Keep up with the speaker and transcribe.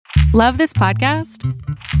Love this podcast?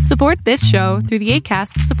 Support this show through the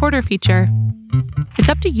Acast supporter feature. It's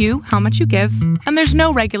up to you how much you give, and there's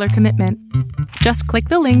no regular commitment. Just click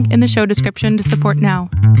the link in the show description to support now.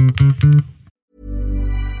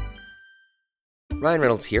 Ryan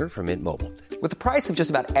Reynolds here from Mint Mobile. With the price of just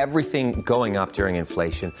about everything going up during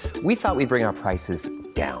inflation, we thought we'd bring our prices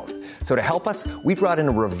down. So to help us, we brought in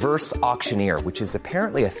a reverse auctioneer, which is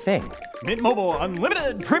apparently a thing. Mint Mobile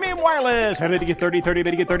Unlimited Premium Wireless. How to get 30, 30,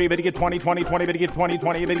 bit to get 30, bit to get 20, 20, 20, bit to get 20,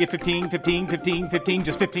 20, bit to get 15, 15, 15, 15,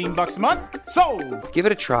 just $15 a month? Sold! Give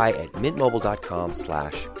it a try at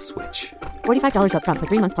mintmobile.com/switch. $45 up front for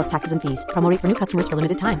 3 months plus taxes and fees. Promo rate for new customers for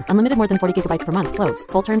limited time. Unlimited more than 40 gigabytes per month. Slows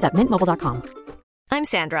full terms at mintmobile.com. I'm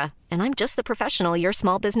Sandra, and I'm just the professional your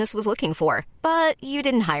small business was looking for. But you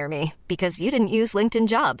didn't hire me because you didn't use LinkedIn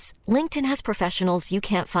Jobs. LinkedIn has professionals you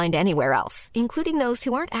can't find anywhere else, including those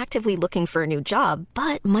who aren't actively looking for a new job,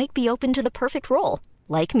 but might be open to the perfect role,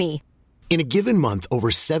 like me. In a given month, over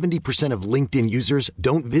 70% of LinkedIn users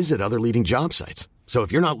don't visit other leading job sites. So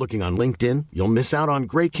if you're not looking on LinkedIn, you'll miss out on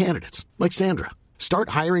great candidates like Sandra.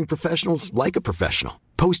 Start hiring professionals like a professional.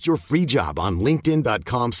 Post your free job on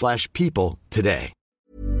linkedin.com/people today.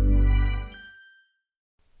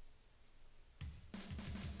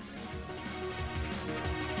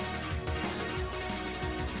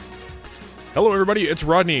 Hello, everybody. It's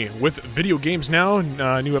Rodney with Video Games Now,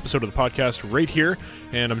 new episode of the podcast right here,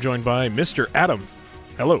 and I'm joined by Mr. Adam.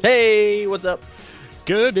 Hello. Hey, what's up?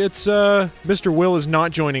 Good. It's Mr. Will is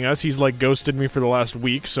not joining us. He's like ghosted me for the last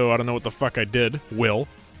week, so I don't know what the fuck I did, Will,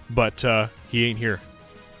 but he ain't here.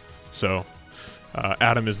 So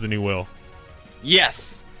Adam is the new Will.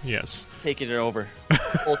 Yes. Yes. Taking it over.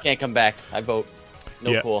 Cole can't come back. I vote.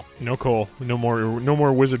 No Cole. No Cole. No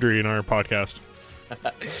more wizardry in our podcast.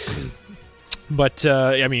 But,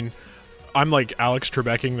 I mean, I'm like Alex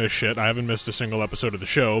Trebecking this shit. I haven't missed a single episode of the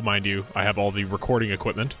show. Mind you, I have all the recording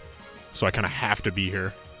equipment, so I kind of have to be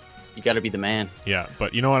here. You gotta be the man. Yeah,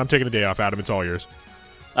 but you know what? I'm taking a day off, Adam. It's all yours.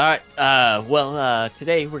 All right.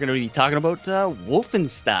 Today we're going to be talking about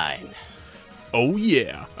Wolfenstein. Oh,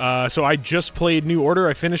 yeah. So I just played New Order.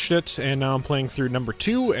 I finished it, and now I'm playing through number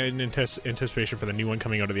 2 in anticipation for the new one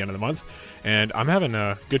coming out at the end of the month. And I'm having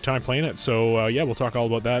a good time playing it. So, yeah, we'll talk all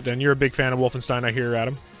about that. And you're a big fan of Wolfenstein, I hear,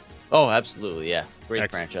 Adam? Oh, absolutely, yeah. Great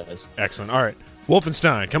franchise. Excellent. All right.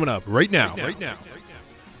 Wolfenstein coming up right now. Right now.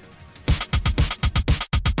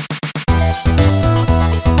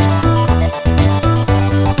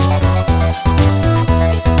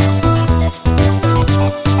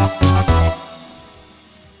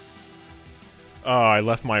 Oh, I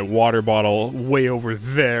left my water bottle way over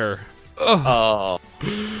there. Ugh.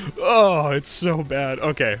 Oh, it's so bad.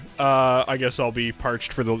 Okay, I guess I'll be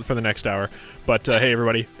parched for the next hour. But hey,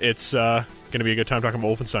 everybody, it's gonna be a good time talking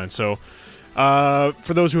about Wolfenstein. So,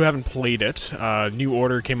 for those who haven't played it, New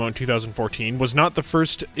Order came out in 2014. Was not the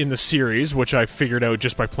first in the series, which I figured out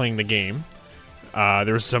just by playing the game.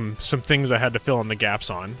 There was some things I had to fill in the gaps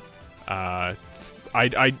on.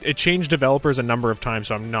 It changed developers a number of times,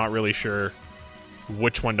 so I'm not really sure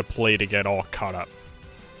which one to play to get all caught up.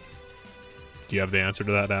 Do you have the answer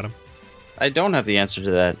to that, Adam? I don't have the answer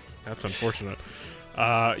to that. That's unfortunate.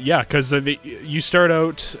 Yeah, because you start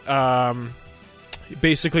out...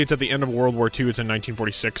 basically, it's at the end of World War II. It's in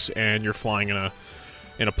 1946, and you're flying in a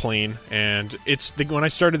plane. And when I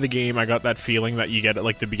started the game, I got that feeling that you get at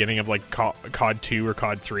like the beginning of like COD 2 or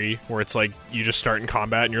COD 3, where it's like you just start in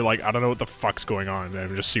combat, and you're like, I don't know what the fuck's going on. And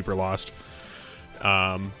I'm just super lost.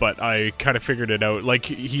 But I kind of figured it out. Like,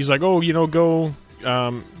 he's like, oh, you know, go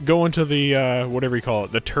into the, whatever you call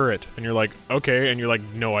it, the turret. And you're like, okay. And you're like,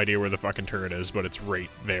 no idea where the fucking turret is, but it's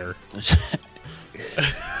right there.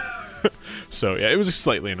 So, yeah, it was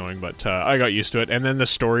slightly annoying, but I got used to it. And then the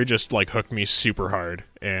story just, like, hooked me super hard.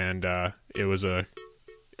 And it was a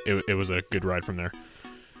good ride from there.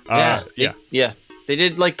 Yeah. They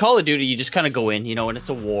did, like, Call of Duty, you just kind of go in, you know, and it's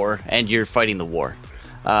a war, and you're fighting the war.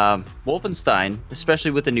 Wolfenstein,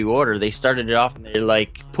 especially with the New Order, they started it off and they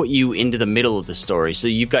like put you into the middle of the story. So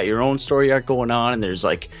you've got your own story arc going on, and there's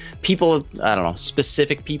like people, I don't know,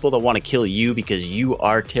 specific people that want to kill you because you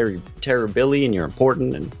are Terror Billy and you're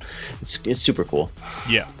important, and it's super cool.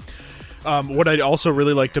 Yeah. What I also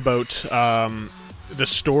really liked about the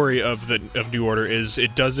story of New Order is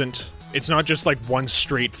it's not just like one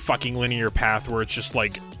straight fucking linear path where it's just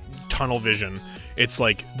like tunnel vision. It's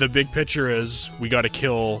like the big picture is we got to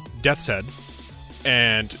kill Death's Head,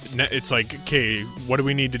 and it's like, okay, what do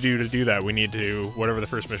we need to do that? We need to, whatever the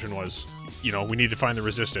first mission was, you know, we need to find the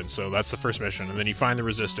Resistance. So that's the first mission, and then you find the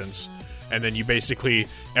Resistance, and then you basically,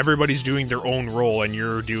 everybody's doing their own role, and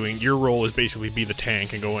your role is basically be the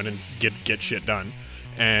tank and go in and get shit done.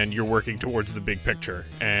 and you're working towards the big picture.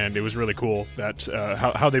 And it was really cool that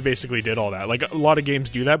how they basically did all that. Like, a lot of games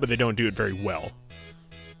do that, but they don't do it very well.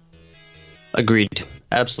 Agreed.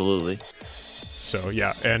 Absolutely. So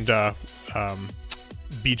yeah, and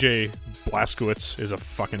BJ Blazkowicz is a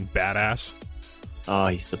fucking badass. Oh,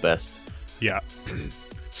 he's the best. Yeah.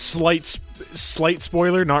 Slight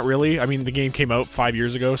spoiler, not really. I mean, the game came out 5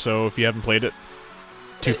 years ago, so if you haven't played it,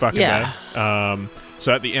 too fucking bad.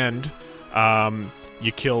 So at the end,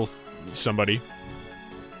 you kill somebody.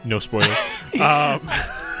 No spoiler.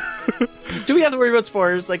 Do we have to worry about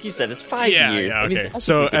spoilers? Like you said, it's 5 years. Yeah, okay. I mean,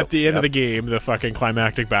 so at the end of the game, the fucking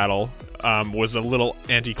climactic battle was a little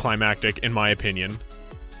anticlimactic, in my opinion.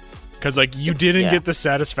 Because, like, you didn't get the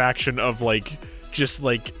satisfaction of, like, just,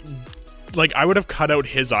 like, I would have cut out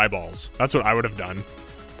his eyeballs. That's what I would have done.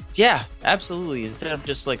 Yeah, absolutely. Instead of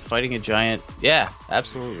just, like, fighting a giant. Yeah,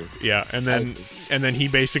 absolutely. Yeah, and then he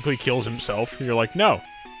basically kills himself. And you're like, no.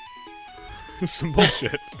 Some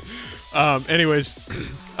bullshit. Anyways,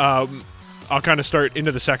 I'll kind of start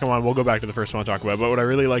into the second one. We'll go back to the first one to talk about. But what I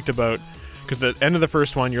really liked about... Because the end of the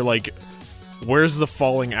first one, you're like... Where's the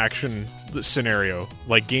falling action scenario?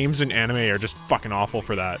 Like, games and anime are just fucking awful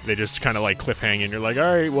for that. They just kind of, like, cliffhang, and you're like,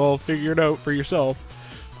 alright, well, figure it out for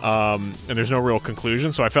yourself. And there's no real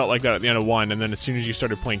conclusion, so I felt like that at the end of 1, and then as soon as you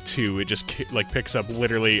started playing 2, it just, like, picks up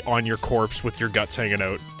literally on your corpse with your guts hanging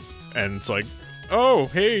out. And it's like, oh,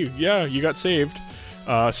 hey, yeah, you got saved.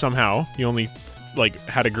 Somehow. You only, like,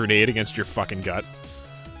 had a grenade against your fucking gut.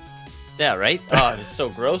 Yeah, right? Oh, it's so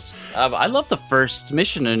gross. I love the first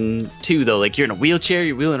mission in 2, though. Like, you're in a wheelchair,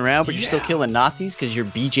 you're wheeling around, but you're still killing Nazis because you're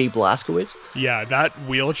BJ Blazkowicz. Yeah, that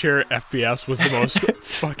wheelchair FPS was the most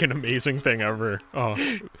fucking amazing thing ever. Oh,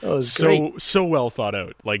 that was great. So well thought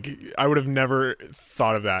out. Like, I would have never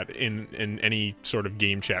thought of that in any sort of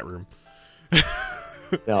game chat room.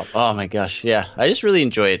 Oh my gosh, yeah. I just really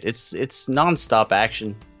enjoy it. It's non-stop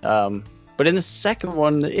action. But in the second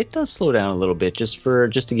one, it does slow down a little bit, just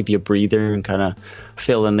to give you a breather and kind of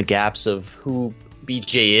fill in the gaps of who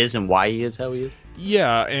BJ is and why he is how he is.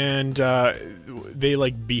 Yeah, and they,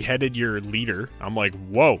 like, beheaded your leader. I'm like,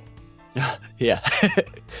 whoa. Yeah.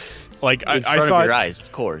 Like, in front of your eyes,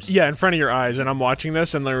 of course. Yeah, in front of your eyes, and I'm watching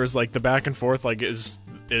this, and there was, like, the back and forth, like, is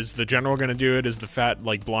the general gonna do it? Is the fat,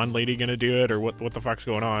 like, blonde lady gonna do it? Or what the fuck's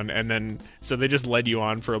going on? And then, so they just led you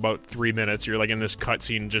on for about 3 minutes. You're, like, in this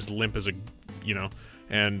cutscene, just limp as a, you know,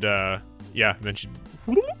 and, yeah, and then she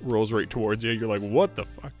rolls right towards you. You're like, what the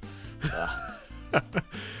fuck?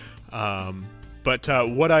 But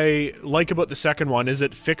what I like about the second one is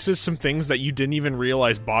it fixes some things that you didn't even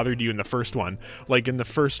realize bothered you in the first one. Like, in the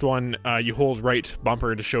first one, you hold right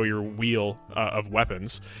bumper to show your wheel of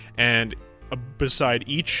weapons, and beside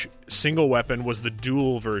each single weapon was the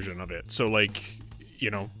dual version of it. So, like,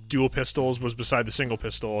 you know, dual pistols was beside the single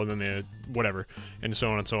pistol, and then the whatever, and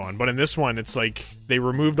so on and so on. But in this one, it's like they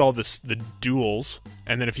removed all the duals,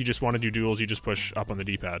 and then if you just want to do duals, you just push up on the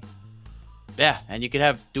D-pad. Yeah, and you could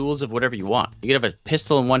have duels of whatever you want. You could have a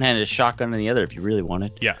pistol in one hand and a shotgun in the other if you really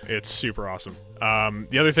wanted. Yeah, it's super awesome.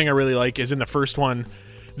 The other thing I really like is in the first one,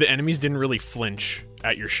 the enemies didn't really flinch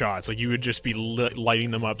at your shots. Like, you would just be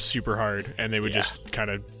lighting them up super hard, and they would just kind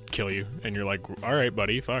of kill you. And you're like, all right,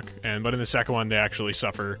 buddy, fuck. But in the second one, they actually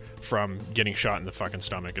suffer from getting shot in the fucking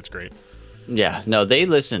stomach. It's great. Yeah, no, they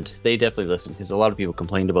listened. They definitely listened, because a lot of people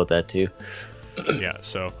complained about that, too. Yeah,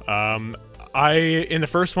 so... in the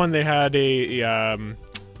first one, they had a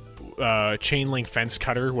chain link fence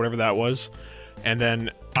cutter, whatever that was, and then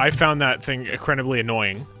I found that thing incredibly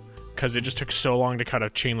annoying because it just took so long to cut a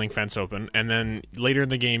chain link fence open. And then later in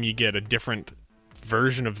the game, you get a different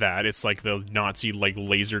version of that. It's like the Nazi, like,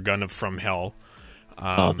 laser gun from hell.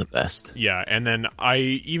 The best. Yeah, and then I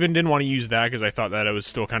even didn't want to use that because I thought that it was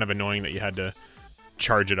still kind of annoying that you had to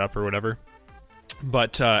charge it up or whatever.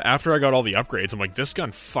 But after I got all the upgrades, I'm like, this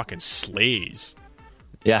gun fucking slays.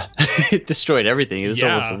 Yeah, it destroyed everything. It was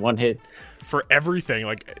almost a one hit. For everything,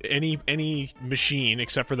 like any machine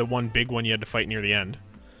except for the one big one you had to fight near the end.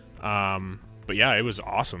 But yeah, it was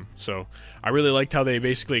awesome. So I really liked how they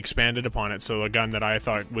basically expanded upon it. So a gun that I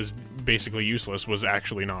thought was basically useless was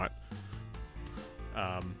actually not.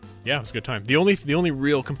 Yeah, it was a good time. The only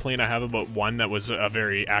real complaint I have about one that was a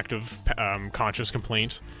very active, conscious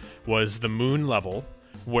complaint was the moon level,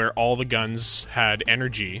 where all the guns had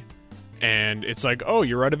energy, and it's like, oh,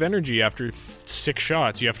 you're out of energy after 6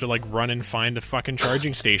 shots. You have to, like, run and find a fucking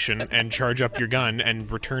charging station and charge up your gun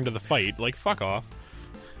and return to the fight. Like, fuck off.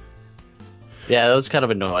 Yeah, that was kind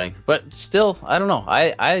of annoying. But still, I don't know.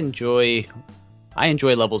 I enjoy I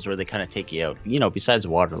enjoy levels where they kind of take you out, besides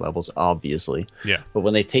water levels, obviously. Yeah. But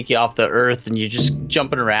when they take you off the earth and you're just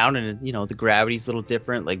jumping around and, the gravity's a little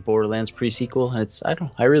different, like Borderlands pre-sequel, and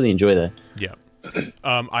I really enjoy that. Yeah.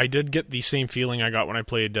 I did get the same feeling I got when I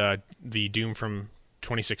played the Doom from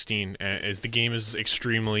 2016, as the game is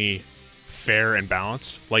extremely fair and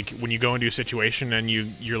balanced. Like, when you go into a situation and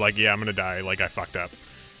you're like, yeah, I'm going to die, like, I fucked up.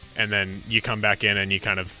 And then you come back in and you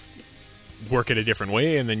kind of work it a different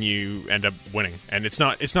way, and then you end up winning. And it's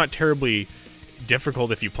not terribly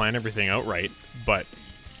difficult if you plan everything out right, but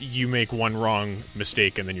you make one wrong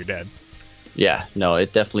mistake and then you're dead. Yeah, no,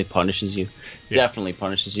 it definitely punishes you. Yeah. Definitely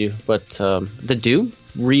punishes you. But the Doom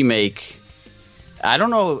remake, I don't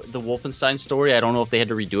know the Wolfenstein story. I don't know if they had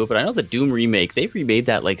to redo it, but I know the Doom remake, they remade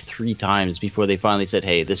that like 3 times before they finally said,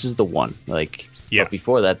 hey, this is the one. Like, yeah. But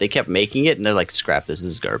before that, they kept making it, and they're like, scrap this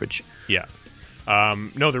is garbage. Yeah.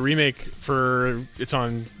 No, the remake it's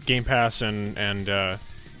on Game Pass, and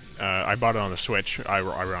I bought it on the Switch,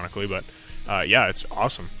 ironically, but yeah, it's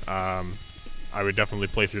awesome. I would definitely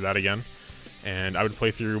play through that again, and I would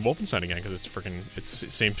play through Wolfenstein again because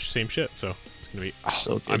it's same shit. So it's gonna be.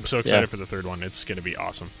 So good. I'm so excited for the third one. It's gonna be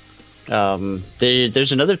awesome.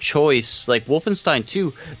 There's another choice, like Wolfenstein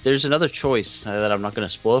 2. There's another choice that I'm not going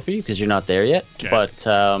to spoil for you because you're not there yet. Okay. But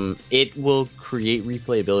it will create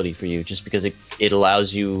replayability for you just because it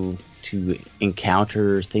allows you to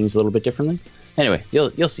encounter things a little bit differently. Anyway, you'll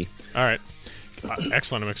see. All right.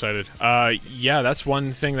 Excellent. I'm excited. Yeah, that's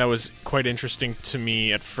one thing that was quite interesting to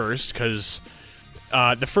me at first, because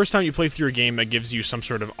the first time you play through a game that gives you some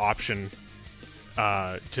sort of option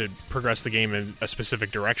to progress the game in a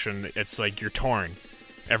specific direction, it's like you're torn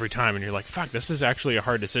every time, and you're like, fuck, this is actually a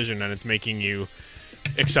hard decision, and it's making you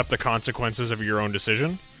accept the consequences of your own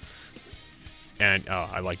decision. And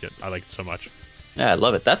I liked it. I liked it so much. Yeah, I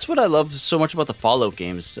love it. That's what I love so much about the Fallout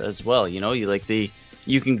games as well. You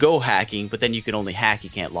can go hacking, but then you can only hack,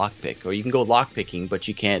 you can't lockpick. Or you can go lockpicking, but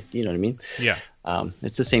you can't, you know what I mean? Yeah.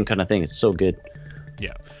 It's the same kind of thing. It's so good.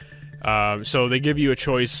 Yeah. So they give you a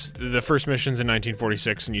choice. The first mission's in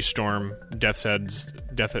 1946, and you storm Death's Head,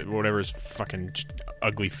 whatever his fucking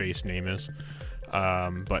ugly face name is.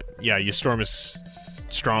 But yeah, you storm his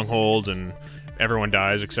stronghold, and everyone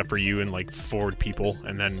dies except for you and like 4 people,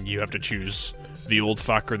 and then you have to choose the old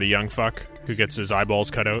fuck or the young fuck who gets his eyeballs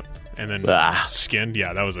cut out and then skinned.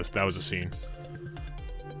 Yeah, that was a scene.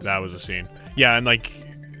 That was a scene. Yeah, and like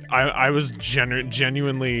I was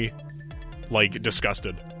genuinely like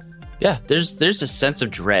disgusted. Yeah, there's a sense of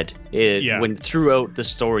dread when throughout the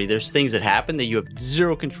story there's things that happen that you have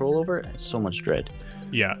zero control over. So much dread.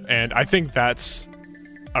 Yeah, and I think that's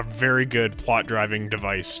a very good plot driving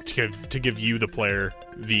device to give you, the player,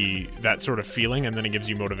 that sort of feeling, and then it gives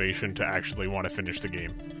you motivation to actually want to finish the game.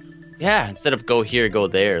 Yeah, instead of go here, go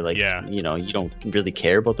there. Like, yeah. You don't really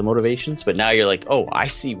care about the motivations, but now you're like, oh, I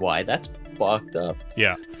see why. That's fucked up.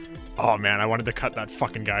 Yeah. Oh man, I wanted to cut that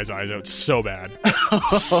fucking guy's eyes out so bad.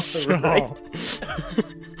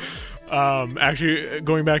 Actually,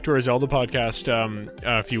 going back to our Zelda podcast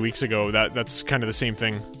a few weeks ago, that's kind of the same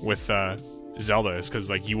thing with Zelda, is because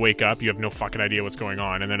like you wake up, you have no fucking idea what's going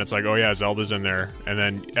on, and then it's like, oh yeah, Zelda's in there, and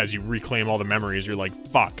then as you reclaim all the memories, you're like,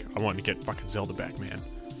 fuck, I want to get fucking Zelda back, man.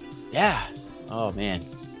 Yeah. Oh man.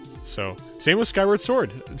 So same with Skyward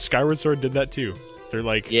Sword. Skyward Sword did that too. They're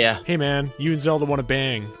like, yeah, hey man, you and Zelda want to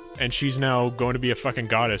bang, and she's now going to be a fucking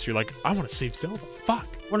goddess. You're like, I want to save Zelda. Fuck.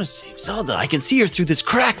 I want to save Zelda. I can see her through this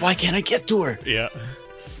crack. Why can't I get to her? Yeah.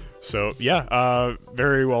 So yeah,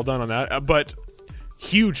 very well done on that. But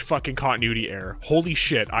huge fucking continuity error. Holy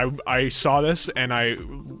shit. I saw this and I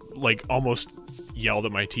like almost yelled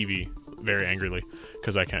at my TV very angrily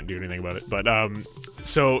because I can't do anything about it. But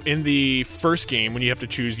so in the first game, when you have to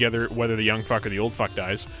choose whether the young fuck or the old fuck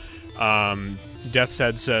dies, Death's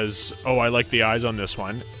Head says, oh, I like the eyes on this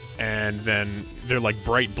one, and then they're like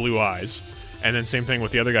bright blue eyes, and then same thing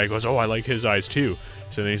with the other guy, goes, oh, I like his eyes too.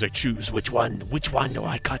 So then he's like, choose which one do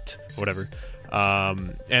I cut, whatever.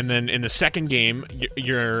 And then in the second game,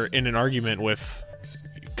 you're in an argument with,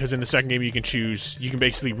 because in the second game you can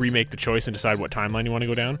basically remake the choice and decide what timeline you want to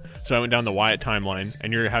go down. So I went down the Wyatt timeline,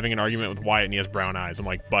 and you're having an argument with Wyatt, and he has brown eyes. I'm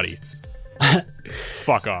like, buddy,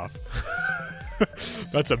 fuck off.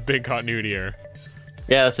 That's a big continuity error.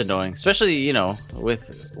 Yeah, that's annoying. Especially,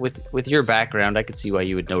 with your background, I could see why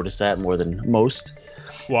you would notice that more than most.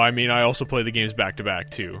 Well, I mean, I also play the games back to back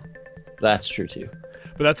too. That's true too.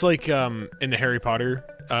 But that's like in the Harry Potter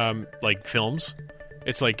like films.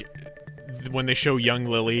 It's like when they show young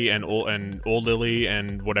Lily and old Lily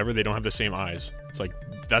and whatever, they don't have the same eyes. It's like,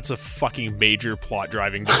 that's a fucking major plot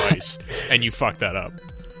driving device, and you fuck that up.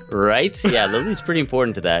 Right? Yeah, Lily's pretty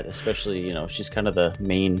important to that, especially, she's kind of the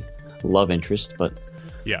main love interest, but...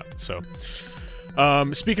 Yeah, so...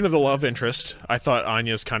 speaking of the love interest, I thought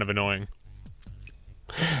Anya's kind of annoying.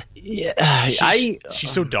 Yeah,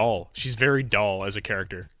 she's so dull. She's very dull as a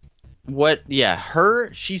character.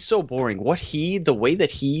 She's so boring. The way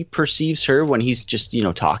that he perceives her when he's just,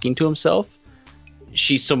 talking to himself,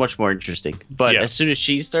 she's so much more interesting. But as soon as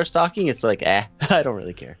she starts talking, it's like, I don't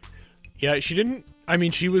really care. Yeah,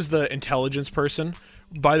 she was the intelligence person.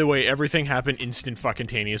 By the way, everything happened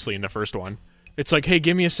instant-fucking-taneously in the first one. It's like, hey,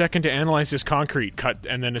 give me a second to analyze this concrete cut,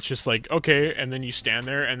 and then it's just like, okay, and then you stand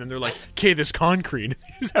there, and then they're like, okay, this concrete. You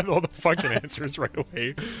just have all the fucking answers right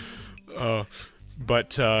away.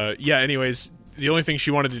 Anyways, the only thing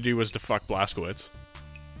she wanted to do was to fuck Blazkowicz.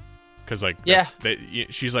 Because,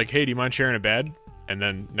 she's like, hey, do you mind sharing a bed? And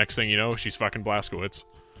then, next thing you know, she's fucking Blazkowicz.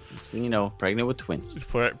 Next thing you know, pregnant with twins.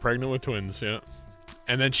 Pregnant with twins, yeah.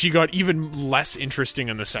 And then she got even less interesting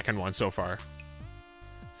in the second one so far.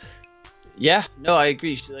 Yeah, no, I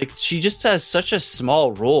agree. She just has such a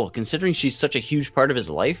small role, considering she's such a huge part of his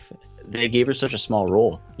life. They gave her such a small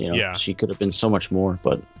role. Yeah. She could have been so much more,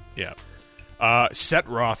 but yeah. Set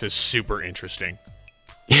Roth is super interesting.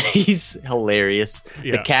 He's hilarious.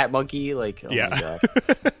 Yeah. The cat monkey, my god.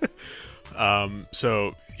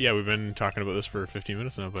 So yeah, we've been talking about this for 15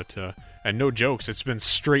 minutes now, but and no jokes, it's been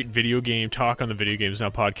straight video game talk on the Video Games Now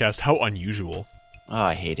podcast. How unusual. Oh,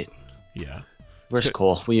 I hate it. Yeah. Where's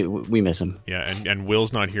Cole? We miss him. Yeah, and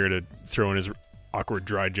Will's not here to throw in his awkward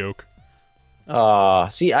dry joke.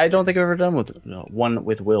 See, I don't think I've ever done one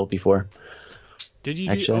with Will before. Did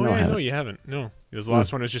you? Actually, no, you haven't. No, the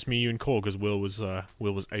last one was just me, you, and Cole because Will was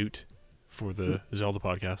out for the Zelda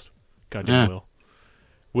podcast. Goddamn Will.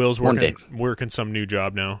 Will's working some new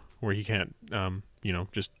job now where he can't,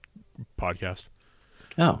 just podcast.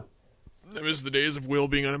 Oh, that was the days of Will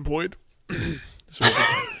being unemployed.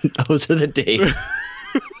 Those are the days.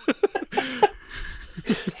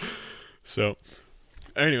 So,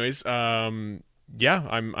 anyways, I'm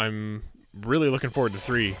really looking forward to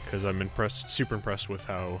 3 because I'm super impressed with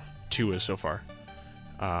how 2 is so far.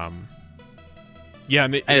 And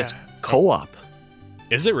it's co-op.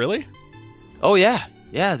 Is it really? Oh yeah,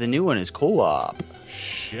 the new one is co-op.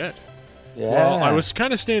 Shit. Yeah. Well, I was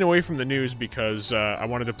kind of staying away from the news because I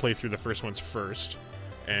wanted to play through the first ones first.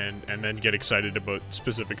 And then get excited about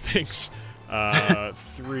specific things.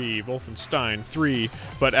 3, Wolfenstein 3,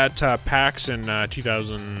 but at PAX in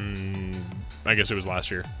 2000, I guess it was last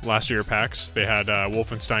year at PAX, they had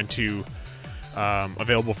Wolfenstein 2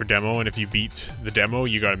 available for demo, and if you beat the demo,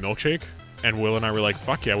 you got a milkshake. And Will and I were like,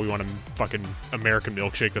 fuck yeah, we want a fucking American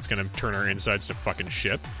milkshake that's going to turn our insides to fucking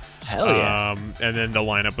shit. Hell yeah. And then the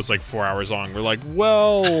lineup was like 4 hours long. We're like,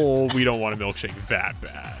 well, we don't want a milkshake that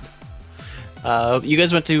bad. You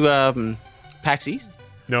guys went to PAX East?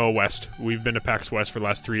 No, West. We've been to PAX West for the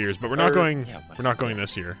last 3 years, but we're not going. We're not going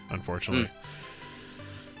this year, unfortunately.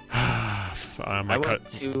 I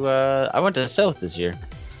went to South this year.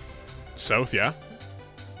 South, yeah.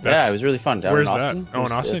 It was really fun. Where's in that? Oh,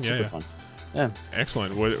 in Austin, yeah. Fun. Yeah.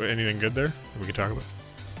 Excellent. Anything good there we could talk about?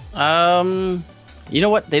 You know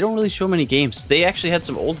what? They don't really show many games. They actually had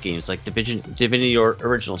some old games like Divinity or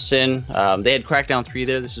Original Sin. They had Crackdown 3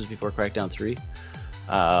 there. This was before Crackdown 3.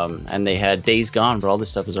 And they had Days Gone, but all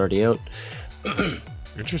this stuff is already out.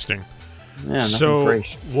 Interesting. Yeah, so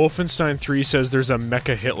fresh. Wolfenstein 3 says there's a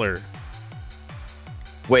Mecha Hitler.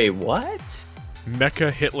 Wait, what?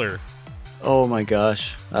 Mecha Hitler. Oh my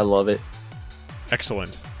gosh, I love it.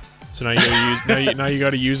 Excellent. So now you gotta use now you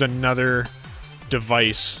got to use another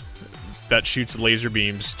device that shoots laser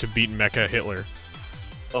beams to beat Mecha Hitler.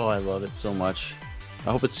 Oh, I love it so much.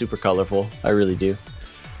 I hope it's super colorful. I really do.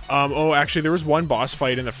 Actually, there was one boss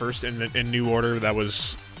fight in the first in New Order that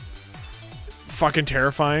was fucking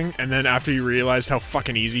terrifying, and then after you realized how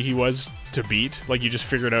fucking easy he was to beat, like you just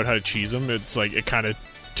figured out how to cheese him, it's like it kind of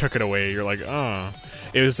took it away. You're like, oh.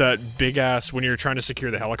 It was that big ass when you're trying to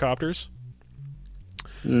secure the helicopters.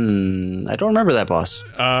 I don't remember that boss.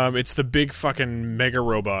 It's the big fucking mega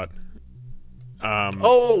robot.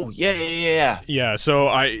 Yeah, so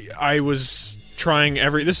I was trying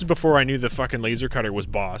this is before I knew the fucking laser cutter was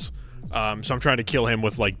boss. So I'm trying to kill him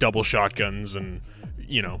with like double shotguns and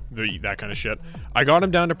that kind of shit. I got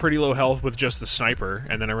him down to pretty low health with just the sniper,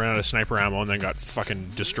 and then I ran out of sniper ammo and then got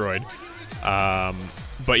fucking destroyed.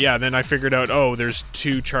 But yeah, then I figured out, there's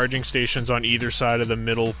 2 charging stations on either side of the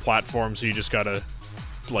middle platform, so you just gotta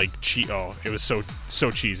like cheat. Oh, it was so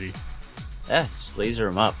cheesy. Yeah, just laser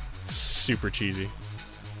him up. Super cheesy.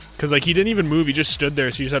 Because like he didn't even move; he just stood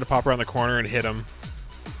there. So you just had to pop around the corner and hit him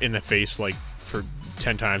in the face like for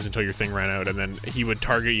 10 times until your thing ran out, and then he would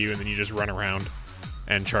target you, and then you just run around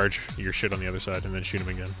and charge your shit on the other side, and then shoot him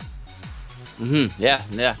again.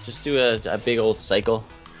 Yeah. Just do a big old cycle.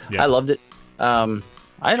 Yeah. I loved it.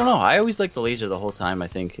 I don't know. I always liked the laser the whole time. I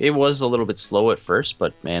think it was a little bit slow at first,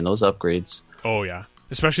 but man, those upgrades. Oh yeah,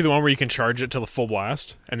 especially the one where you can charge it to the full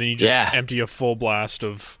blast, and then you just empty a full blast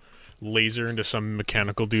of laser into some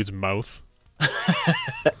mechanical dude's mouth.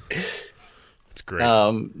 It's great.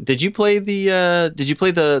 Did you play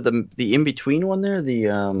the in between one there?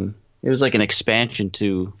 It was like an expansion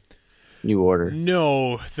to New Order.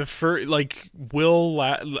 No, the first Will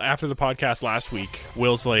after the podcast last week,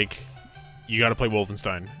 Will's like, you got to play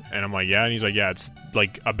Wolfenstein, and I'm like, yeah, and he's like, yeah, it's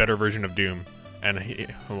like a better version of Doom, and he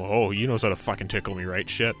knows how to fucking tickle me, right?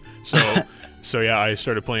 Shit. So yeah, I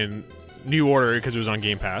started playing New Order because it was on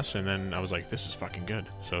Game Pass, and then I was like, this is fucking good.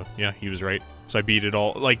 So yeah, he was right. So I beat it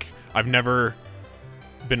all. Like, I've never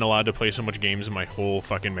been allowed to play so much games in my whole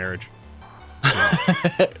fucking marriage.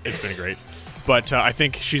 So, it's been great. But I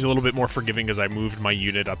think she's a little bit more forgiving because I moved my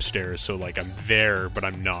unit upstairs, so like I'm there, but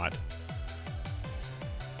I'm not.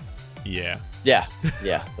 Yeah.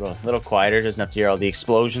 Little quieter. Doesn't have to hear all the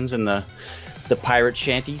explosions and the pirate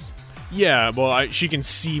shanties. Yeah, well, she can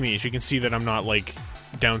see me. She can see that I'm not like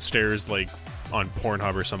downstairs, like on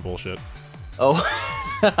Pornhub or some bullshit. Oh,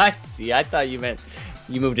 I see. I thought you meant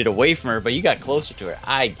you moved it away from her, but you got closer to her.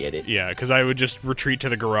 I get it. Yeah, because I would just retreat to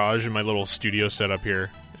the garage in my little studio set up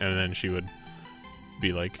here, and then she would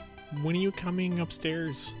be like, "When are you coming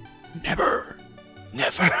upstairs?" Never.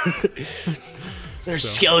 There's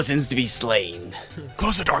skeletons to be slain.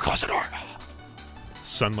 Close the door.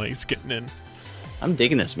 Sunlight's getting in. I'm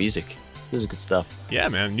digging this music. This is good stuff. Yeah,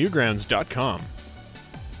 man. Newgrounds.com.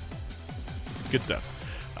 Good stuff.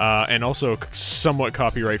 And also somewhat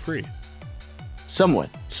copyright free. Somewhat.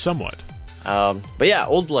 But yeah,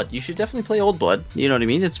 Old Blood. You should definitely play Old Blood. You know what I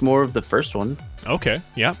mean? It's more of the first one. Okay,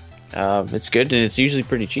 yeah. It's good, and it's usually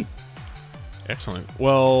pretty cheap. Excellent.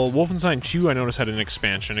 Well, Wolfenstein 2, I noticed, had an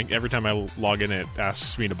expansion. Every time I log in, it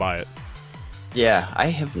asks me to buy it. Yeah, I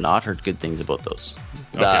have not heard good things about those.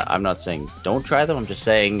 Okay. I'm not saying don't try them. I'm just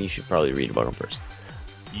saying you should probably read about them first.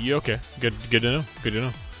 Yeah, okay. Good to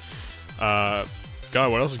know.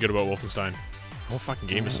 God, what else is good about Wolfenstein? The whole fucking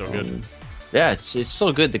game is so good. Yeah, it's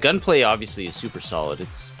so good. The gunplay obviously is super solid.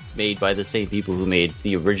 It's made by the same people who made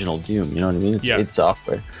the original Doom. You know what I mean? It's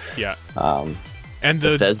software. Yeah. And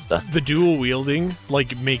the dual wielding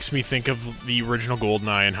makes me think of the original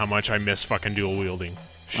GoldenEye and how much I miss fucking dual wielding.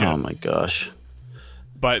 Shit. Oh my gosh.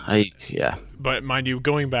 But But mind you,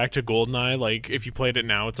 going back to GoldenEye, if you played it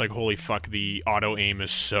now, it's like, holy fuck, the auto aim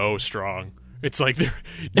is so strong. It's like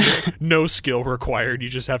no skill required. You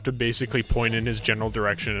just have to basically point in his general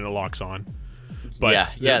direction and it locks on. But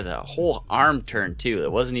the whole arm turn too.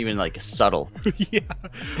 It wasn't even subtle. Yeah,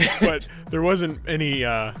 but there wasn't any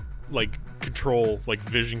control,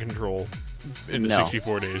 vision control in the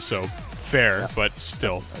 64 days. So fair, but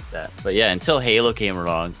still. Like that. But yeah, until Halo came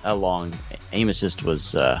along, aim assist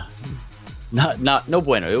was no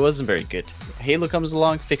bueno. It wasn't very good. Halo comes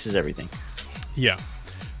along, fixes everything. Yeah.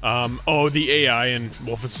 The AI in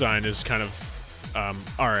Wolfenstein is kind of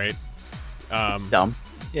all right. It's dumb.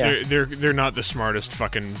 Yeah. They're not the smartest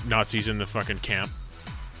fucking Nazis in the fucking camp.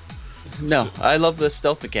 No, I love the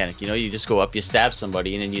stealth mechanic. You just go up, you stab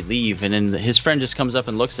somebody, and then you leave, and then his friend just comes up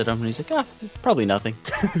and looks at him, and he's like, probably nothing.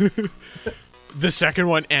 The second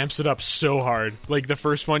one amps it up so hard. The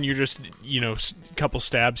first one, you just, a couple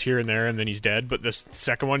stabs here and there, and then he's dead. But the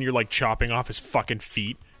second one, you're chopping off his fucking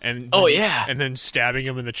feet. And then stabbing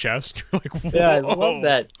him in the chest. You're like, whoa. Yeah, I love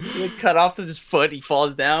that. You cut off his foot, he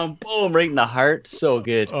falls down, boom, right in the heart. So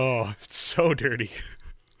good. Oh, it's so dirty.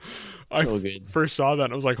 So good. First saw that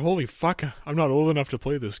and I was like, holy fuck, I'm not old enough to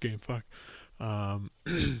play this game. Fuck.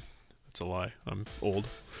 That's a lie. I'm old.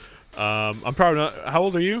 I'm probably not. How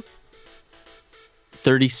old are you?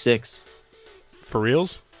 36. For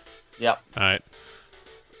reals? Yep. All right.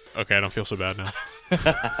 Okay, I don't feel so bad now.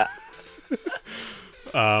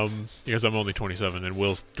 Because I'm only 27 and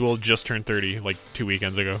Will just turned 30 2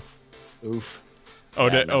 weekends ago. Oof. I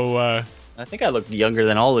think I look younger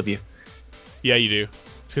than all of you. Yeah, you do.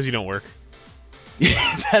 It's because you don't work.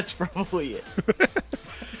 That's probably it.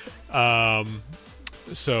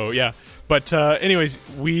 So yeah, but anyways,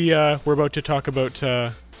 we're about to talk about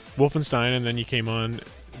Wolfenstein, and then you came on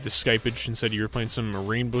the Skypeage and said you were playing some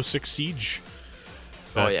Rainbow Six Siege.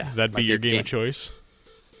 That'd be your game of choice.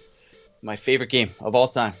 My favorite game of all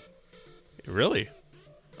time. Really?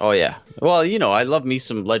 Oh yeah. Well, I love me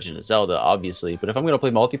some Legend of Zelda, obviously, but if I'm gonna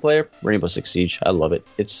play multiplayer, Rainbow Six Siege, I love it.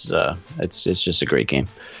 It's just a great game.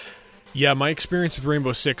 Yeah, my experience with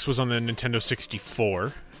Rainbow Six was on the Nintendo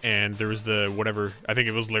 64, and there was the whatever, I think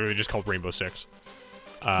it was literally just called Rainbow Six.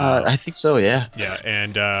 I think so, yeah. Yeah,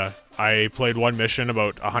 and I played one mission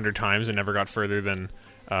about 100 times and never got further than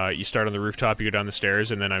you start on the rooftop, you go down the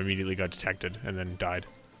stairs, and then I immediately got detected and then died.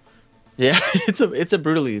 Yeah, it's a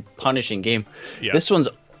brutally punishing game. Yeah. This one's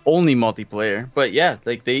only multiplayer, but yeah,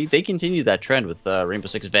 like they continue that trend with Rainbow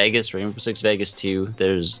Six Vegas, Rainbow Six Vegas 2.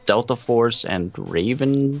 There's Delta Force and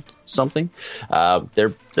Raven something. They're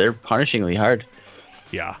punishingly hard.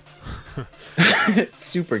 Yeah. It's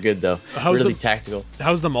super good though. Really tactical.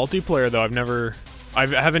 How's the multiplayer though? I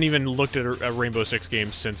haven't even looked at a Rainbow Six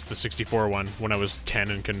game since the 64 one when I was 10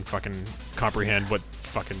 and can fucking comprehend what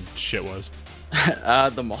fucking shit was.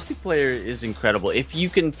 The multiplayer is incredible if you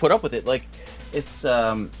can put up with it. Like, it's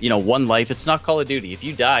one life. It's not Call of Duty. If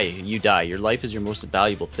you die, you die. Your life is your most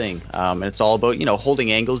valuable thing, and it's all about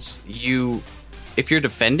holding angles. If you're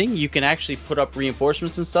defending, you can actually put up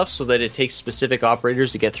reinforcements and stuff so that it takes specific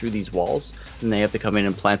operators to get through these walls, and they have to come in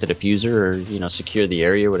and plant a diffuser or secure the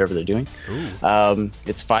area or whatever they're doing.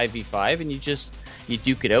 It's 5v5, and you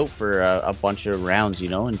duke it out for a bunch of rounds,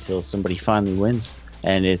 until somebody finally wins.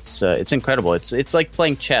 And it's incredible. It's like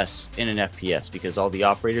playing chess in an FPS because all the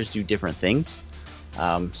operators do different things.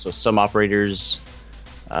 So some operators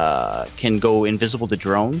can go invisible to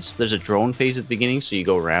drones. There's a drone phase at the beginning, so you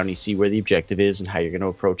go around, you see where the objective is and how you're going to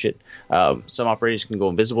approach it. Some operators can go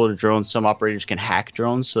invisible to drones. Some operators can hack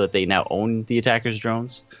drones so that they now own the attacker's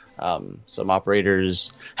drones. Some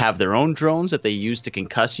operators have their own drones that they use to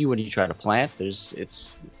concuss you when you try to plant. There's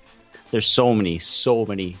so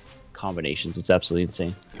many combinations. It's absolutely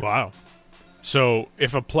insane. Wow. So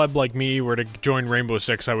if a pleb like me were to join Rainbow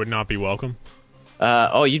Six, I would not be welcome?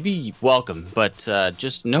 You'd be welcome, but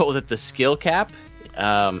just know that the skill cap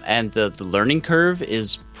and the learning curve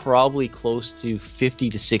is probably close to 50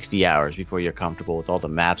 to 60 hours before you're comfortable with all the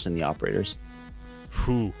maps and the operators.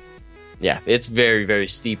 Whew. Yeah, it's very, very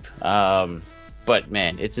steep, but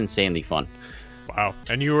man, it's insanely fun. Wow.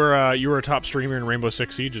 And you were a top streamer in Rainbow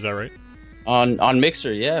Six Siege, is that right? On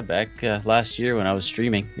Mixer, yeah, back last year when I was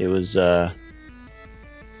streaming, it was I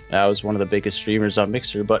was one of the biggest streamers on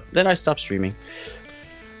Mixer, but then I stopped streaming.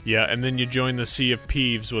 Yeah, and then you joined the Sea of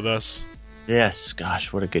Peeves with us. Yes,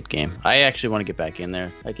 gosh, what a good game. I actually want to get back in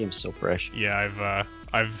there. That game's so fresh. Yeah,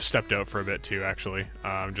 I've stepped out for a bit too, actually,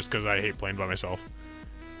 just because I hate playing by myself.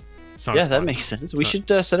 Yeah, that makes sense. We should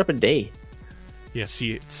set up a day. Yeah,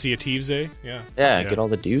 Sea of Thieves Day? Yeah. Yeah, get all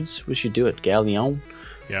the dudes. We should do it. Galleon.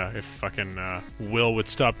 Yeah, if fucking Will would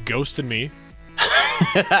stop ghosting me.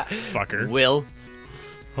 Fucker. Will.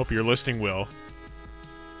 Hope you're listening, Will.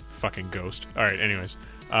 Fucking ghost. Alright, anyways.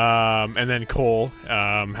 And then Cole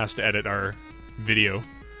has to edit our video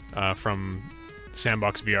from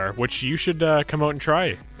Sandbox VR, which you should come out and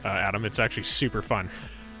try, Adam. It's actually super fun.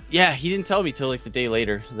 Yeah, he didn't tell me till like the day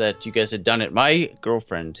later that you guys had done it. My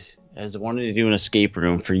girlfriend has wanted to do an escape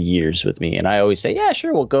room for years with me, and I always say, yeah,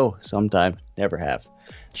 sure, we'll go sometime. Never have.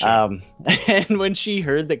 Sure. And when she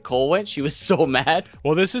heard that Cole went, she was so mad.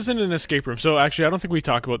 Well, this isn't an escape room. So actually, I don't think we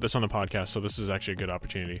talk about this on the podcast, so this is actually a good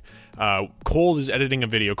opportunity. Cole is editing a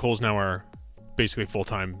video. Cole's now our basically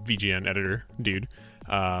full-time VGN editor dude.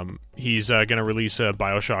 He's going to release a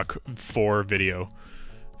Bioshock 4 video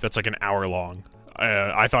that's like an hour long.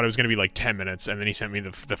 I thought it was going to be like 10 minutes, and then he sent me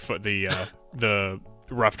the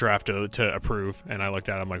rough draft to approve, and I looked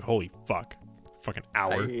at it, I'm like, holy fuck. Fucking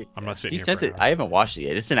hour. I'm not sitting here for an hour. I haven't watched it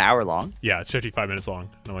yet. It's an hour long? Yeah, it's 55 minutes long.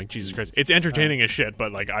 And I'm like, Jesus Christ. It's entertaining as shit,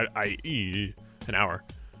 but like an hour.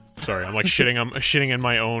 Sorry, I'm like shitting in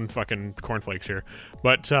my own fucking cornflakes here.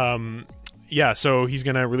 But yeah, so he's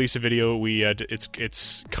gonna release a video.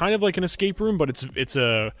 It's kind of like an escape room, but it's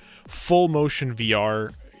a full motion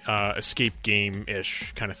VR escape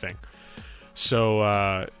game-ish kind of thing.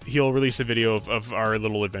 So he'll release a video of our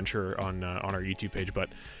little adventure on our YouTube page, but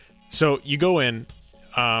so you go in,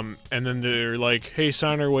 and then they're like, "Hey,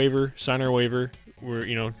 sign our waiver. We're,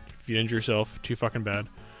 if you injure yourself, too fucking bad."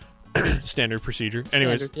 Standard procedure.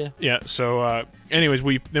 Anyways, yeah. So, anyways,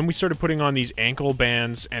 we started putting on these ankle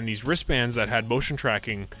bands and these wristbands that had motion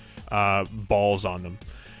tracking balls on them,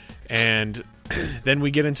 and then we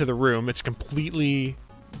get into the room. It's completely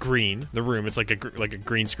green. The room. It's like a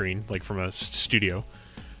green screen, like from a studio.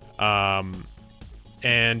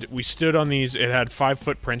 And we stood on these. It had 5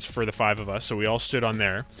 footprints for the 5 of us, so we all stood on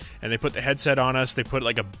there. And they put the headset on us. They put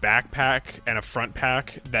like a backpack and a front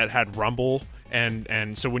pack that had rumble.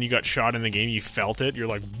 And so when you got shot in the game, you felt it. You're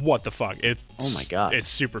like, what the fuck? Oh my god! It's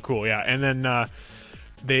super cool, yeah. And then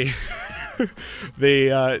they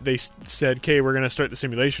they said, "Okay, we're gonna start the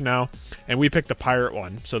simulation now." And we picked the pirate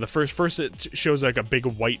one. So the first it shows like a big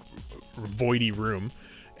white voidy room,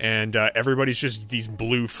 and everybody's just these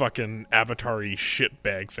blue fucking avatar-y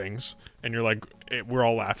shitbag things, and you're like, we're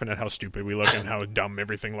all laughing at how stupid we look and how dumb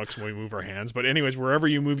everything looks when we move our hands. But anyways, wherever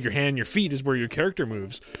you move your hand, your feet is where your character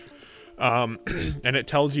moves. And it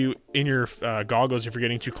tells you in your goggles, if you're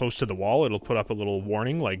getting too close to the wall, it'll put up a little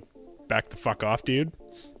warning like, back the fuck off, dude.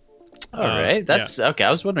 All right, that's okay. I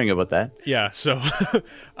was wondering about that. Yeah, so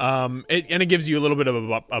it gives you a little bit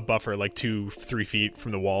of a buffer, like 2-3 feet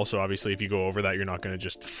from the wall. So obviously, if you go over that, you're not going to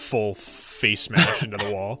just full face smash into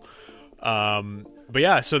the wall. But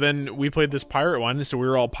yeah, so then we played this pirate one. So we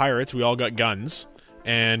were all pirates. We all got guns.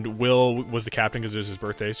 And Will was the captain because it was his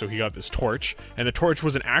birthday, so he got this torch. And the torch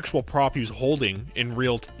was an actual prop he was holding in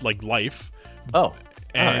real life. Oh.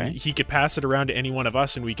 And he could pass it around to any one of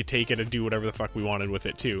us, and we could take it and do whatever the fuck we wanted with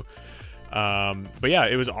it too. But yeah,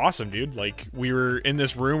 it was awesome, dude. Like, we were in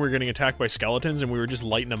this room, we were getting attacked by skeletons, and we were just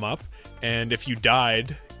lighting them up. And if you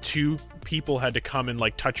died, 2 people had to come and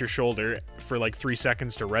like touch your shoulder for like 3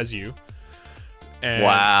 seconds to res you. And,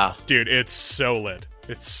 wow, dude, it's so lit.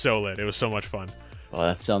 It's so lit. It was so much fun. Well,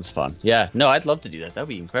 that sounds fun. Yeah, no, I'd love to do that. That'd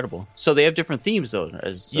be incredible. So they have different themes, though.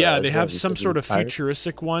 They have some sort of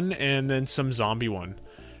futuristic one and then some zombie one.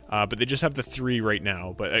 But they just have the 3 right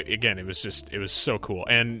now. But again, it was so cool.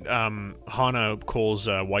 And Hannah, Cole's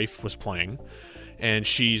wife, was playing. And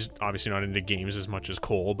she's obviously not into games as much as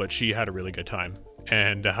Cole, but she had a really good time.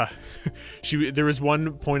 And there was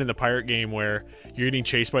one point in the pirate game where you're getting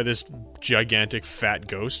chased by this gigantic fat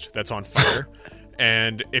ghost that's on fire.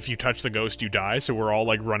 And if you touch the ghost, you die. So we're all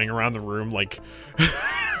like running around the room, like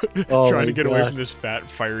trying to get away from this fat,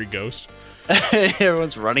 fiery ghost.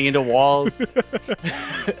 Everyone's running into walls.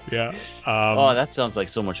 Yeah. That sounds like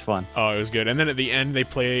so much fun. Oh, it was good. And then at the end, they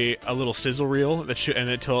play a little sizzle reel and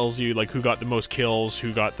it tells you like who got the most kills,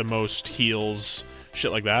 who got the most heals,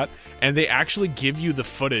 shit like that. And they actually give you the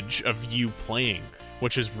footage of you playing,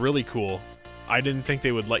 which is really cool. I didn't think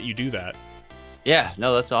they would let you do that. Yeah,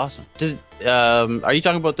 no, that's awesome. Are you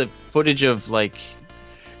talking about the footage of like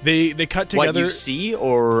they cut together what you see,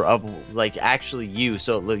 or of like actually you?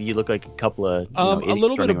 So you look like a couple of a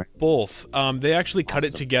little bit of both. They actually cut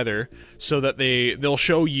it together so that they'll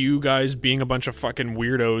show you guys being a bunch of fucking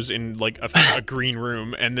weirdos in like a green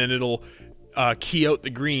room, and then it'll key out the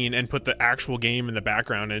green and put the actual game in the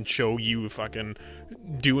background and show you fucking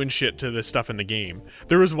doing shit to the stuff in the game.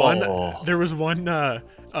 There was one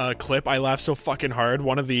clip I laughed so fucking hard.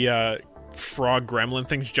 One of the frog gremlin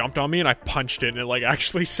things jumped on me and I punched it and it like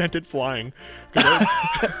actually sent it flying.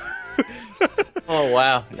 Oh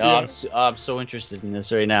wow! No, yeah. I'm so interested in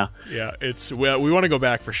this right now. Yeah, we want to go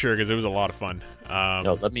back for sure because it was a lot of fun.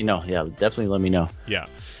 No, let me know. Yeah, definitely let me know. Yeah.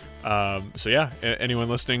 So yeah, anyone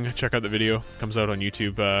listening, check out the video. Comes out on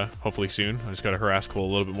YouTube hopefully soon. I just got to harass Cole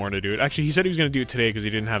a little bit more to do it. Actually, he said he was going to do it today because he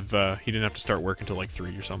didn't have to start work until like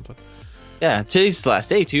 3 or something. Yeah, today's his last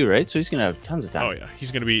day too, right? So he's gonna have tons of time. Oh yeah,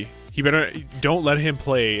 he's gonna be. He better don't let him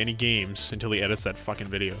play any games until he edits that fucking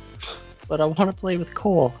video. But I want to play with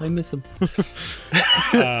Cole. I miss him.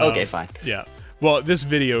 Okay, fine. Yeah. Well, this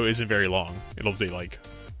video isn't very long. It'll be like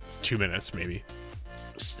 2 minutes maybe.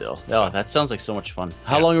 Still. Oh, that sounds like so much fun.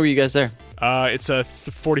 How long were you guys there? It's a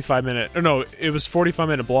 45-minute... Oh, no, it was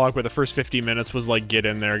 45-minute block, but the first 15 minutes was like, get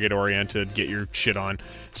in there, get oriented, get your shit on.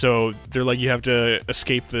 So they're like, you have to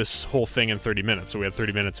escape this whole thing in 30 minutes. So we had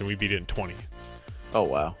 30 minutes and we beat it in 20. Oh,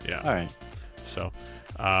 wow. Yeah. All right. So,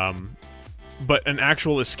 but an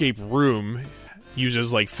actual escape room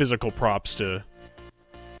uses like physical props to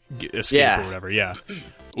escape or whatever. Yeah.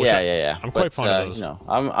 Yeah. I'm quite fond of those. No,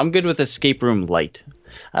 I'm good with escape room light.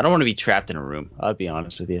 I don't want to be trapped in a room. I'll be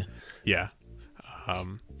honest with you. Yeah.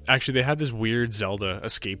 Actually, they had this weird Zelda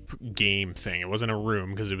escape game thing. It wasn't a room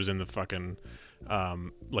because it was in the fucking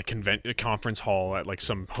conference hall at like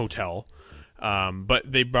some hotel.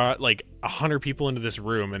 But they brought like 100 people into this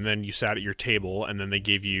room, and then you sat at your table, and then they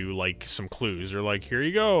gave you like some clues. They're like, here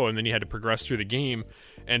you go, and then you had to progress through the game.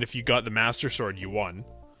 And if you got the Master Sword, you won.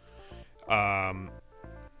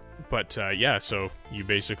 So you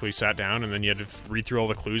basically sat down and then you had to read through all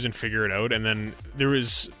the clues and figure it out. And then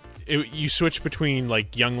you switch between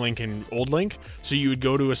like young Link and old Link. So you would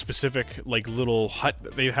go to a specific like little hut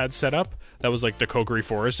that they had set up that was like the Kokiri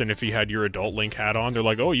Forest. And if you had your adult Link hat on, they're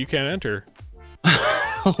like, oh, you can't enter.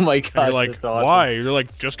 Oh my god! You're like, that's awesome. Why? You're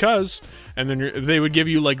like, just cause. And then they would give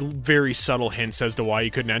you like very subtle hints as to why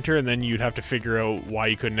you couldn't enter, and then you'd have to figure out why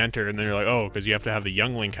you couldn't enter. And then you're like, oh, because you have to have the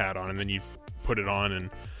young Link hat on, and then you put it on,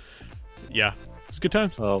 and yeah, it's good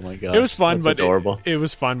times. Oh my god, it was fun, that's but adorable. It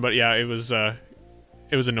was fun, but yeah, it was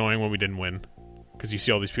annoying when we didn't win because you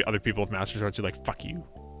see all these other people with Master Swords. You're like, fuck you.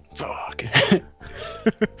 Fuck.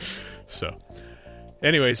 So.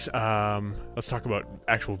 Anyways, let's talk about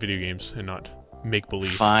actual video games and not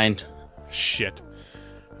make-believe. Fine. Shit.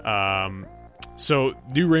 So,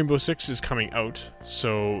 new Rainbow Six is coming out.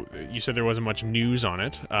 So, you said there wasn't much news on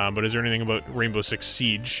it, but is there anything about Rainbow Six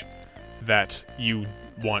Siege that you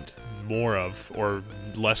want more of or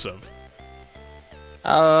less of?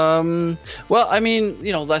 Well, I mean,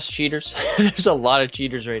 less cheaters. There's a lot of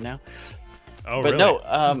cheaters right now. Oh, but really?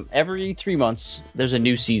 No, every 3 months there's a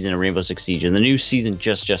new season of Rainbow Six Siege, and the new season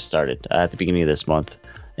just started at the beginning of this month,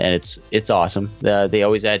 and it's awesome. They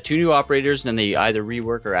always add 2 new operators, and then they either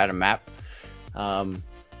rework or add a map. And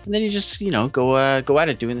then you just go at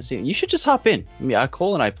it doing the same. You should just hop in. I mean,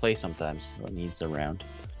 Cole and I play sometimes when he's around.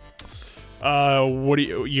 What do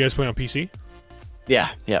you guys play on PC? Yeah,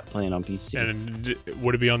 playing on PC. And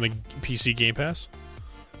would it be on the PC Game Pass?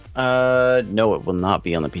 No, it will not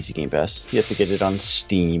be on the PC Game Pass. You have to get it on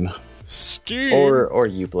Steam. Or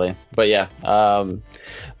Uplay. But yeah,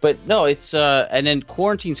 but no, it's and then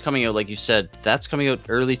Quarantine's coming out, like you said. That's coming out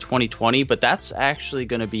early 2020, but that's actually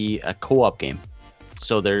going to be a co-op game.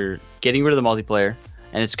 So they're getting rid of the multiplayer,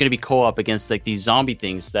 and it's going to be co-op against like these zombie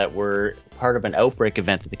things that were part of an Outbreak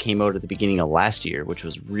event that came out at the beginning of last year, which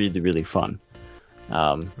was really, really fun.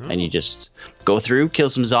 And you just go through, kill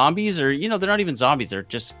some zombies, or they're not even zombies, they're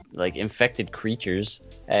just like infected creatures,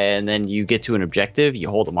 and then you get to an objective, you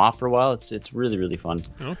hold them off for a while. It's really, really fun.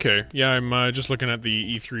 Okay, yeah, I'm just looking at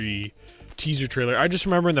the E3 teaser trailer. I just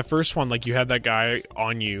remember in the first one, like, you had that guy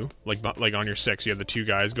on you, like on your 6, you had the 2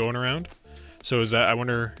 guys going around. So is that, I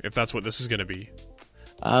wonder if that's what this is going to be.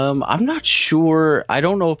 I'm not sure. I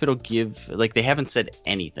don't know if it'll give, like, they haven't said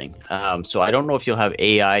anything. So I don't know if you'll have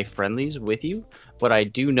AI friendlies with you, but I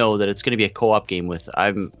do know that it's going to be a co-op game with,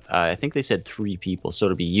 I think they said 3 people. So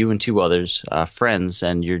it'll be you and 2 others, friends,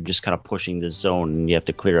 and you're just kind of pushing this zone, and you have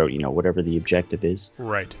to clear out, whatever the objective is.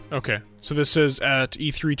 Right. Okay. So this is at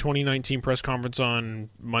E3 2019 press conference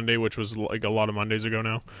on Monday, which was like a lot of Mondays ago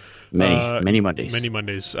now. Many Mondays. Many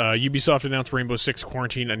Mondays. Ubisoft announced Rainbow Six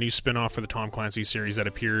Quarantine, a new spin-off for the Tom Clancy series that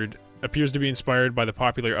appears to be inspired by the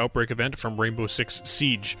popular Outbreak event from Rainbow Six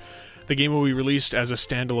Siege. The game will be released as a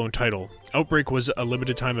standalone title. Outbreak was a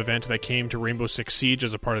limited-time event that came to Rainbow Six Siege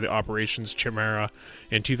as a part of the Operations Chimera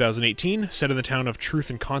in 2018, set in the town of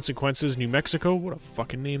Truth and Consequences, New Mexico. What a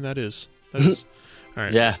fucking name that is. That is. All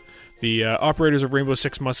right. Yeah. The operators of Rainbow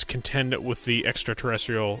Six must contend with the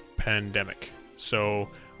extraterrestrial pandemic. So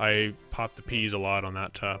I popped the P's a lot on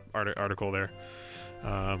that article there.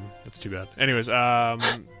 That's too bad. Anyways, that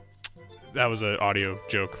was an audio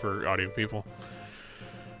joke for audio people.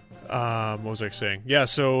 What was I saying? Yeah,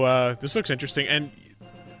 so this looks interesting, and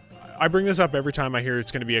I bring this up every time I hear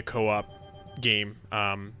it's going to be a co-op game.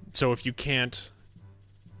 So if you can't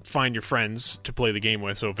find your friends to play the game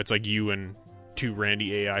with, so if it's like you and 2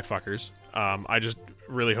 randy AI fuckers, I just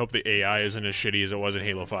really hope the AI isn't as shitty as it was in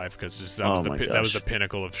Halo 5, because that was the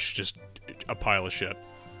pinnacle of just a pile of shit.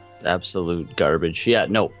 Absolute garbage. Yeah,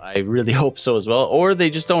 no, I really hope so as well. Or they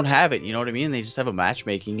just don't have it, you know what I mean? They just have a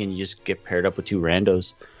matchmaking, and you just get paired up with 2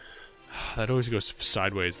 randos. That always goes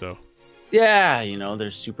sideways, though. Yeah,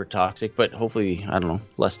 they're super toxic, but hopefully, I don't know,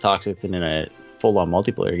 less toxic than in a full-on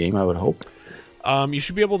multiplayer game, I would hope. You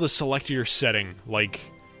should be able to select your setting,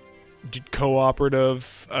 like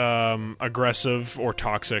cooperative, aggressive, or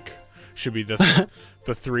toxic should be the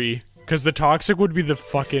 3. Because the toxic would be the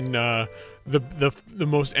fucking the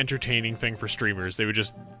most entertaining thing for streamers. They would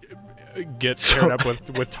just get paired up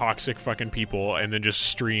with toxic fucking people and then just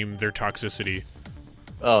stream their toxicity.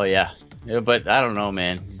 Oh yeah, but I don't know,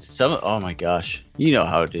 man. Oh my gosh, you know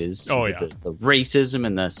how it is. Oh yeah, the racism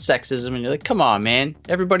and the sexism, and you're like, come on, man.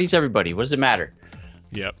 Everybody's everybody. What does it matter?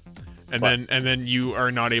 Yep. And then you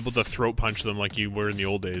are not able to throat punch them like you were in the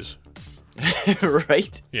old days.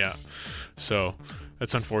 Right? Yeah. So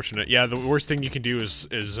that's unfortunate. Yeah, the worst thing you can do is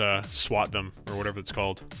swat them, or whatever it's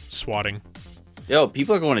called. Swatting. Yo,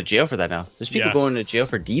 people are going to jail for that now. There's people going to jail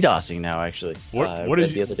for DDoSing now, actually. What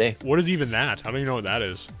is the other day? What is even that? I don't even know what that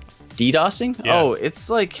is. DDoSing? Yeah. Oh, it's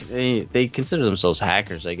like they consider themselves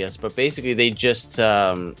hackers, I guess. But basically, they just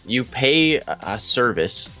you pay a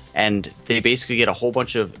service, and they basically get a whole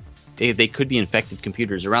bunch of they could be infected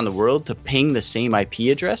computers around the world to ping the same IP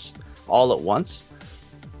address all at once,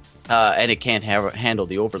 and it can't handle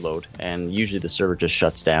the overload. And usually, the server just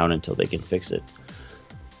shuts down until they can fix it.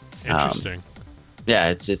 Interesting. Yeah,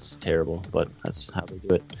 it's terrible, but that's how they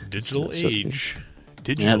do it. Digital age.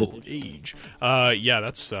 Yeah,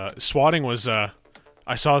 that's swatting was. I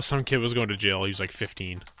saw some kid was going to jail. He was like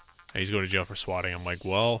 15, and he's going to jail for swatting. I'm like,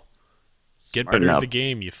 well, get better at the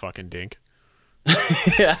game, you fucking dink.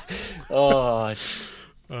 Yeah. Oh,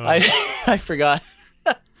 I forgot.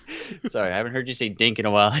 Sorry, I haven't heard you say dink in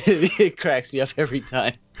a while. It cracks me up every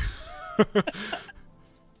time.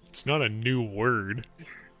 It's not a new word.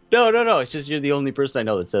 No. It's just you're the only person I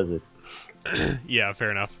know that says it. Yeah,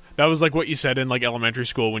 fair enough. That was like what you said in like elementary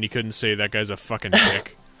school when you couldn't say that guy's a fucking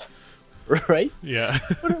dick. Right? Yeah.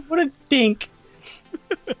 What a dink.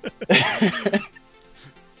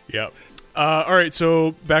 Yep. All right,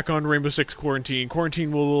 so back on Rainbow Six Quarantine.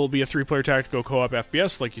 Quarantine will be a 3-player tactical co-op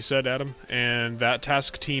FPS, like you said, Adam, and that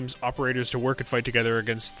task teams operators to work and fight together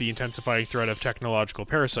against the intensifying threat of technological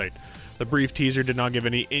parasite. The brief teaser did not give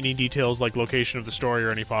any details like location of the story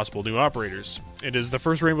or any possible new operators. It is the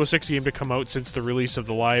first Rainbow Six game to come out since the release of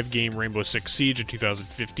the live game Rainbow Six Siege in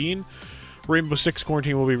 2015. Rainbow Six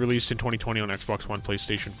Quarantine will be released in 2020 on Xbox One,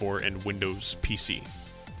 PlayStation 4, and Windows PC.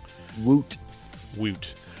 Woot.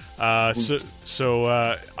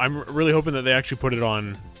 So I'm really hoping that they actually put it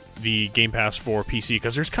on the Game Pass for PC,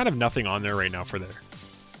 because there's kind of nothing on there right now for there.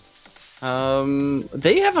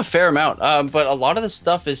 They have a fair amount, but a lot of the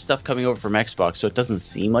stuff is stuff coming over from Xbox, so it doesn't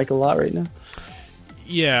seem like a lot right now.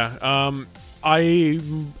 Yeah, I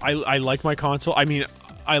like my console. I mean,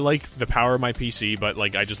 I like the power of my PC, but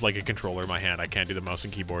like I just like a controller in my hand. I can't do the mouse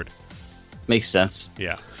and keyboard. Makes sense.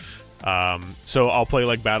 Yeah. So I'll play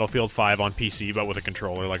like Battlefield 5 on PC, but with a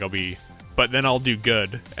controller. But then I'll do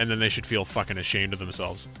good, and then they should feel fucking ashamed of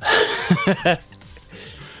themselves.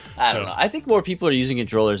 I don't know. I think more people are using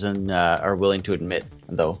controllers than are willing to admit,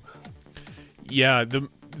 though. Yeah,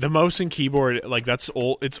 the mouse and keyboard, like that's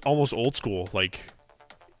old. It's almost old school. Like,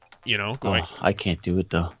 you know, going. Oh, I can't do it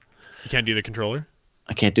though. You can't do the controller?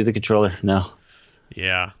 I can't do the controller. No.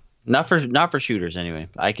 Yeah. Not for shooters anyway.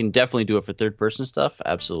 I can definitely do it for third person stuff.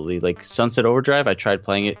 Absolutely. Like Sunset Overdrive, I tried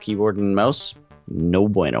playing it keyboard and mouse. No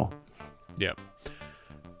bueno. Yep.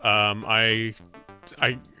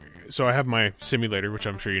 So I have my simulator, which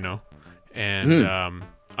I'm sure you know, and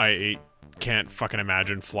I can't fucking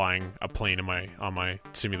imagine flying a plane on my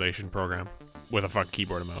simulation program with a fucking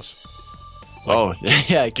keyboard and mouse.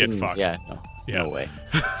 Yeah, get fucked. Yeah, no way.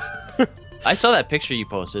 I saw that picture you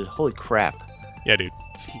posted. Holy crap. Yeah, dude.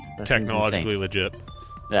 It's technologically legit.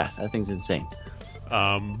 Yeah, that thing's insane.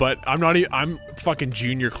 But I'm fucking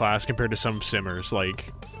junior class compared to some simmers.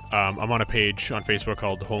 Like, I'm on a page on Facebook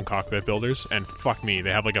called Home Cockpit Builders, and fuck me,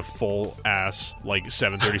 they have like a full ass like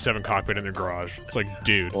 737 cockpit in their garage. It's like,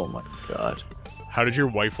 dude. Oh my god. How did your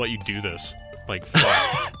wife let you do this? Like,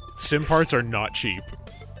 fuck. Sim parts are not cheap.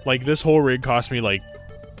 Like, this whole rig cost me like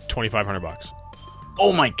 $2,500.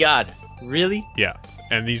 Oh my god. Really? Yeah.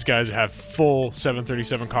 And these guys have full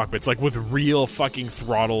 737 cockpits, like with real fucking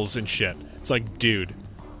throttles and shit. It's like, dude,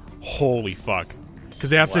 holy fuck. Because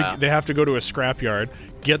they have to go to a scrapyard,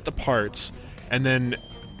 get the parts, and then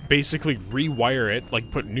basically rewire it,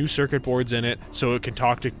 like put new circuit boards in it so it can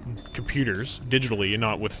talk to computers digitally and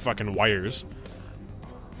not with fucking wires.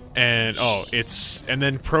 And and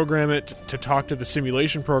then program it to talk to the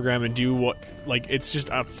simulation program and do what, like, it's just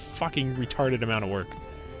a fucking retarded amount of work.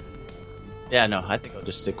 Yeah, no, I think I'll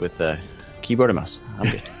just stick with keyboard and mouse. I'm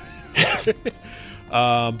good.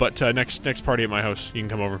 But next party at my house, you can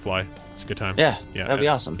come over and fly. It's a good time. Yeah, that'd be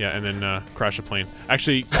awesome. Yeah, and then crash a plane.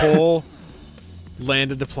 Actually, Cole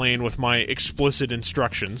landed the plane with my explicit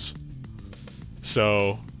instructions.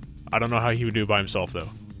 So, I don't know how he would do it by himself, though.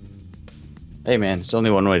 Hey, man, it's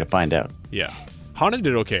only one way to find out. Yeah. Hana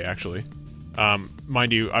did okay, actually.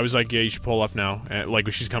 Mind you, I was like, yeah, you should pull up now. And, like,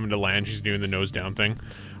 when she's coming to land, she's doing the nose down thing.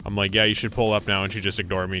 I'm like, yeah, you should pull up now, and she just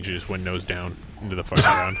ignored me, and she just went nose down into the fucking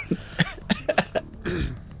ground.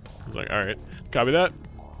 I was like, alright, copy that.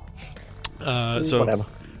 Whatever.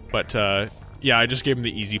 But, yeah, I just gave him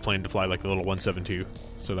the easy plane to fly, like the little 172,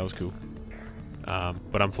 so that was cool.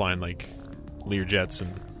 But I'm flying, like, Learjets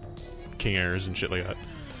and King Airs and shit like that.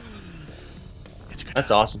 It's a good That's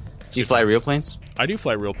time. awesome. Do you fly real planes? I do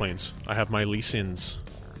fly real planes. I have my Lee Sins.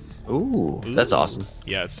 Ooh, that's awesome.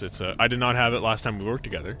 Yeah, I did not have it last time we worked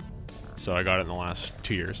together, so I got it in the last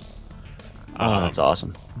 2 years. That's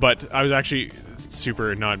awesome. But I was actually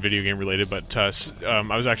super not video game related, but I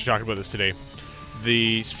was actually talking about this today.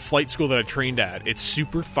 The flight school that I trained at, it's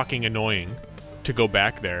super fucking annoying to go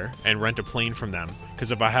back there and rent a plane from them,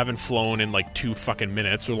 because if I haven't flown in like 2 fucking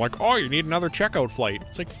minutes, they're like, oh, you need another checkout flight.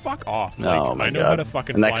 It's like, fuck off. Like, oh my I know God. how to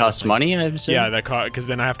fucking and fly. that costs money, I'm assuming? Yeah, that cost, because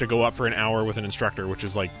then I have to go up for an hour with an instructor, which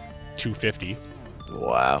is like $250.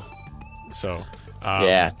 Wow. So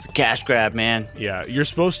yeah, it's a cash grab, man. Yeah, you're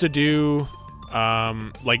supposed to do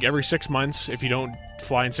like every 6 months. If you don't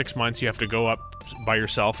fly in 6 months, you have to go up by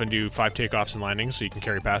yourself and do 5 takeoffs and landings so you can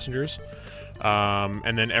carry passengers.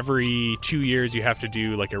 And then every 2 years you have to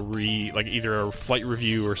do like either a flight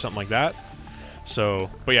review or something like that. So,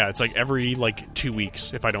 but yeah, it's like every like 2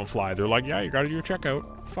 weeks if I don't fly, they're like, yeah, you got to do your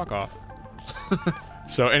checkout. Fuck off.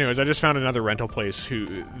 So, anyways, I just found another rental place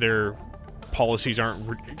who their policies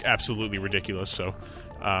aren't absolutely ridiculous. So,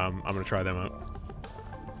 I'm gonna try them out.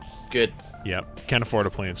 Good. Yep. Can't afford a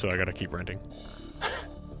plane, so I gotta keep renting.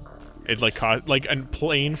 It like cost like a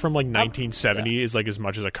plane from like 1970 is like as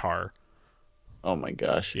much as a car. Oh my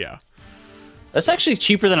gosh. Yeah. That's actually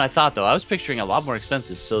cheaper than I thought, though. I was picturing a lot more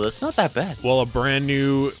expensive, so that's not that bad. Well, a brand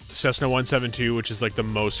new Cessna 172, which is like the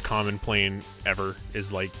most common plane ever,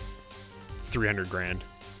 is like $300,000.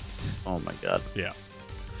 Oh my god. Yeah.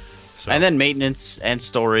 So, and then maintenance and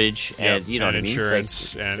storage and you know and what I mean?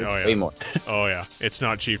 Insurance like, and way more. Oh yeah, it's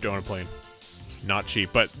not cheap to own a plane. Not cheap,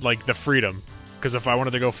 but like the freedom. Because if I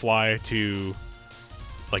wanted to go fly to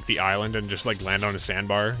like the island and just like land on a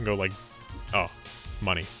sandbar and go like, oh,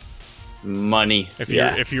 money.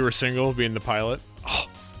 If you were single, being the pilot. Oh.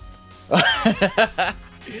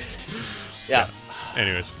 Yeah.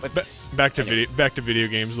 Anyways, back to video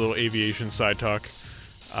games. A little aviation side talk.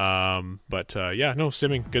 Yeah, no,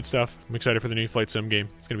 simming, good stuff. I'm excited for the new Flight Sim game.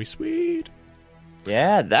 It's gonna be sweet.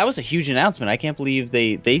 Yeah, that was a huge announcement. I can't believe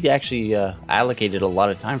they actually allocated a lot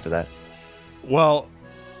of time for that. Well,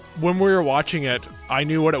 when we were watching it, I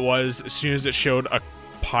knew what it was as soon as it showed a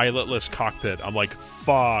pilotless cockpit. I'm like,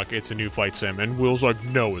 fuck, it's a new Flight Sim. And Will's like,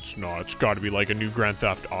 no, it's not. It's got to be like a new Grand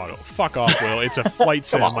Theft Auto. Fuck off, Will. It's a Flight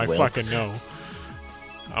Sim. I fucking know.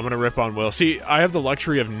 I'm going to rip on Will. See, I have the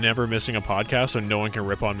luxury of never missing a podcast, so no one can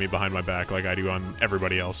rip on me behind my back like I do on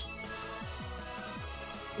everybody else.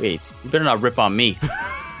 Wait, you better not rip on me.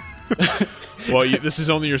 Well, this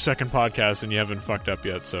is only your second podcast, and you haven't fucked up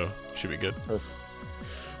yet, so should be good. Perfect.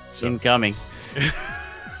 So. Incoming.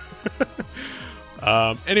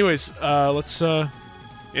 Anyways, let's...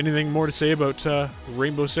 anything more to say about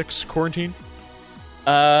Rainbow Six Quarantine?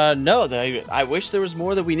 No, I wish there was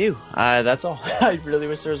more that we knew. That's all. I really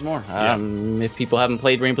wish there was more. If people haven't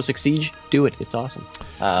played Rainbow Six Siege, do it. It's awesome.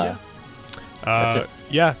 That's it.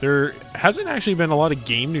 Yeah, there hasn't actually been a lot of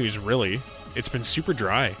game news, really. It's been super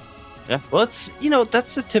dry. Yeah, well, it's,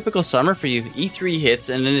 that's the typical summer for you. E3 hits,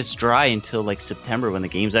 and then it's dry until, like, September when the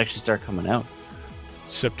games actually start coming out.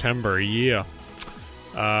 September, yeah.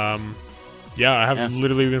 I have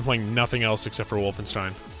literally been playing nothing else except for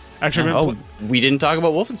Wolfenstein. Actually, we didn't talk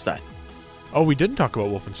about Wolfenstein. Oh, we didn't talk about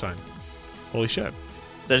Wolfenstein. Holy shit.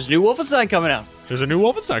 There's a new Wolfenstein coming out. There's a new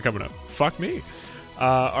Wolfenstein coming out. Fuck me.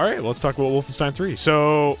 All right, let's talk about Wolfenstein 3.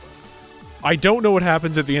 So, I don't know what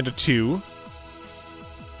happens at the end of 2.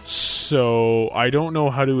 So, I don't know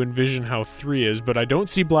how to envision how 3 is, but I don't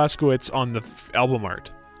see Blazkowicz on the album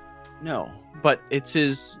art. No, but it's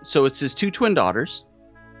his two twin daughters.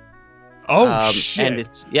 Oh, shit. And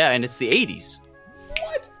it's the 80s.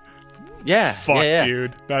 What? Yeah. Fuck,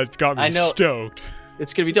 dude. That got me stoked.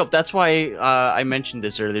 It's going to be dope. That's why I mentioned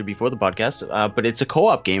this earlier before the podcast, but it's a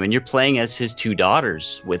co-op game, and you're playing as his two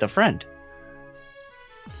daughters with a friend.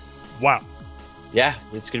 Wow. Yeah,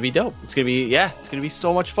 it's going to be dope. It's going to be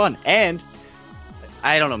so much fun. And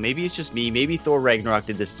I don't know, maybe it's just me. Maybe Thor Ragnarok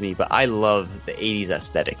did this to me, but I love the 80s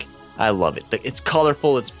aesthetic. I love it. It's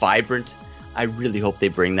colorful. It's vibrant. I really hope they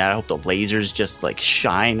bring that. I hope the lasers just like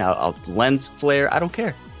shine. A lens flare. I don't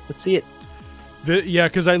care. Let's see it.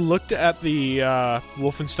 Because I looked at the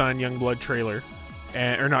Wolfenstein Youngblood trailer,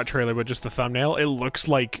 or not trailer, but just the thumbnail. It looks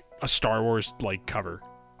like a Star Wars like cover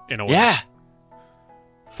in a way. Yeah.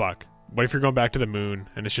 Fuck. What if you're going back to the moon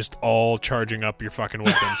and it's just all charging up your fucking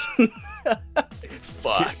weapons?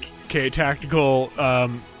 Fuck. Okay, tactical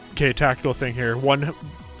thing here. One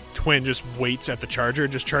twin just waits at the charger,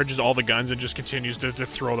 just charges all the guns, and just continues to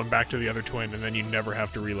throw them back to the other twin, and then you never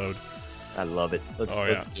have to reload. I love it.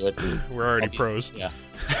 Let's do it. We're already pros. Yeah.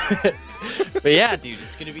 But yeah, dude,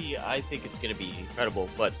 I think it's gonna be incredible,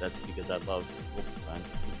 but that's because I love Wolfenstein.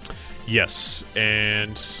 Yes,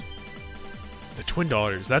 and the twin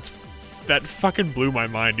daughters, that fucking blew my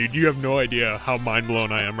mind, dude. You have no idea how mind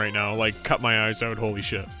blown I am right now. Like, cut my eyes out, holy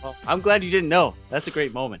shit. Well, I'm glad you didn't know. That's a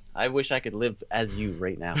great moment. I wish I could live as you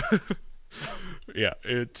right now. Yeah,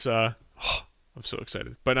 it's I'm so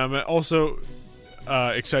excited. But I'm also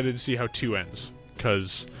excited to see how 2 ends,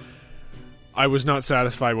 because I was not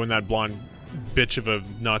satisfied when that blonde bitch of a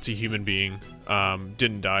Nazi human being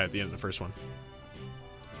didn't die at the end of the first one.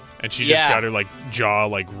 And she just got her like jaw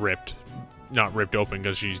like not ripped open,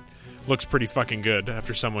 because she looks pretty fucking good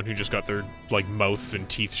after someone who just got their like mouth and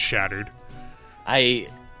teeth shattered. All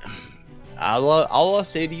I'll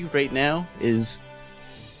say to you right now is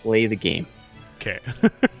play the game. Okay.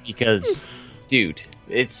 Because, dude,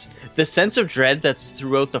 it's the sense of dread that's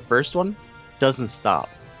throughout the first one doesn't stop.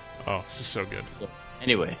 Oh, this is so good. So,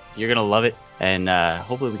 anyway, you're gonna love it, and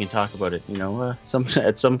hopefully we can talk about it,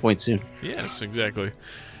 at some point soon. Yes, exactly.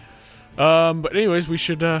 But anyways, we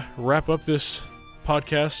should wrap up this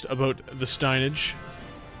podcast about the Steinage,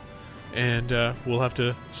 and we'll have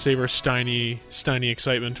to save our Steiny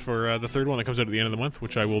excitement for the third one that comes out at the end of the month,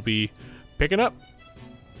 which I will be picking up.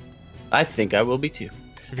 I think I will be too.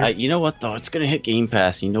 You know what, though? It's going to hit Game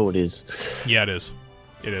Pass. You know it is. Yeah, it is.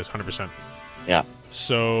 It is, 100%. Yeah.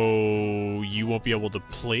 So, you won't be able to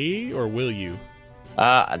play, or will you?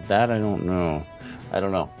 That I don't know.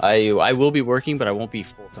 I will be working, but I won't be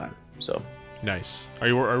full-time, so. Nice. Are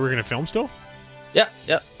we going to film still? Yeah.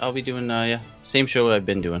 I'll be doing, same show I've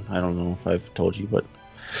been doing. I don't know if I've told you, but.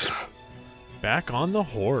 Back on the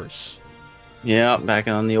horse. Yeah, back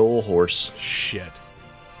on the old horse. Shit.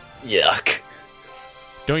 Yuck.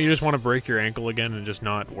 Don't you just want to break your ankle again and just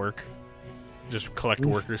not work? Just collect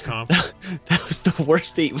workers' comp? That was the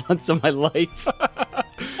worst 8 months of my life.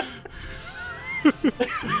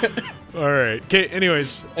 All right. Okay,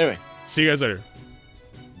 anyways. Anyway. See you guys later.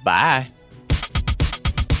 Bye.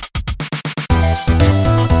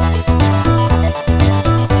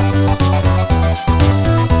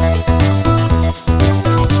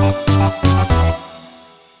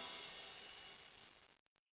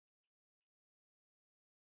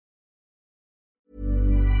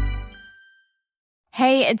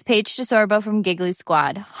 Hey, it's Paige DeSorbo from Giggly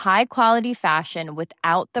Squad. High quality fashion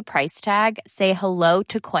without the price tag. Say hello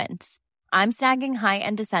to Quince. I'm snagging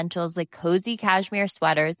high-end essentials like cozy cashmere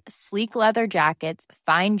sweaters, sleek leather jackets,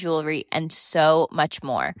 fine jewelry, and so much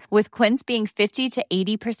more. With Quince being 50 to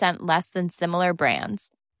 80% less than similar brands.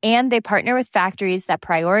 And they partner with factories that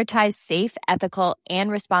prioritize safe, ethical, and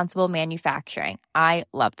responsible manufacturing. I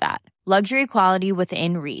love that. Luxury quality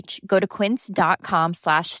within reach. Go to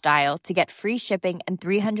quince.com/style to get free shipping and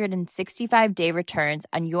 365-day returns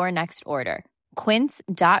on your next order.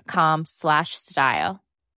 Quince.com/style.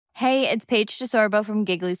 Hey, it's Paige DeSorbo from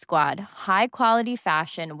Giggly Squad. High quality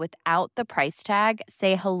fashion without the price tag.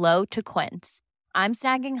 Say hello to Quince. I'm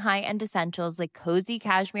snagging high-end essentials like cozy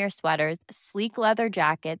cashmere sweaters, sleek leather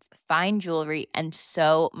jackets, fine jewelry, and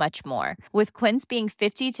so much more. With Quince being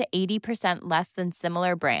 50 to 80% less than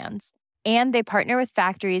similar brands. And they partner with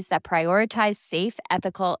factories that prioritize safe,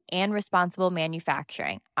 ethical, and responsible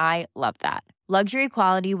manufacturing. I love that. Luxury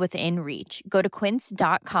quality within reach. Go to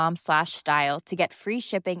quince.com/style to get free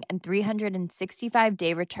shipping and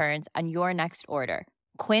 365-day returns on your next order.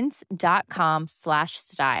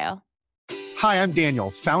 Quince.com/style. Hi, I'm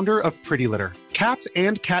Daniel, founder of Pretty Litter. Cats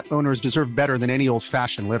and cat owners deserve better than any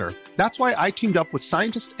old-fashioned litter. That's why I teamed up with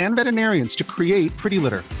scientists and veterinarians to create Pretty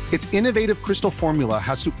Litter. Its innovative crystal formula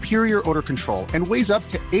has superior odor control and weighs up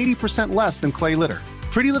to 80% less than clay litter.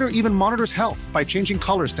 Pretty Litter even monitors health by changing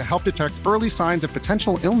colors to help detect early signs of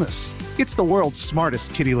potential illness. It's the world's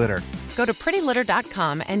smartest kitty litter. Go to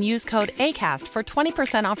prettylitter.com and use code ACAST for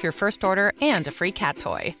 20% off your first order and a free cat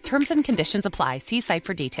toy. Terms and conditions apply. See site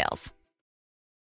for details.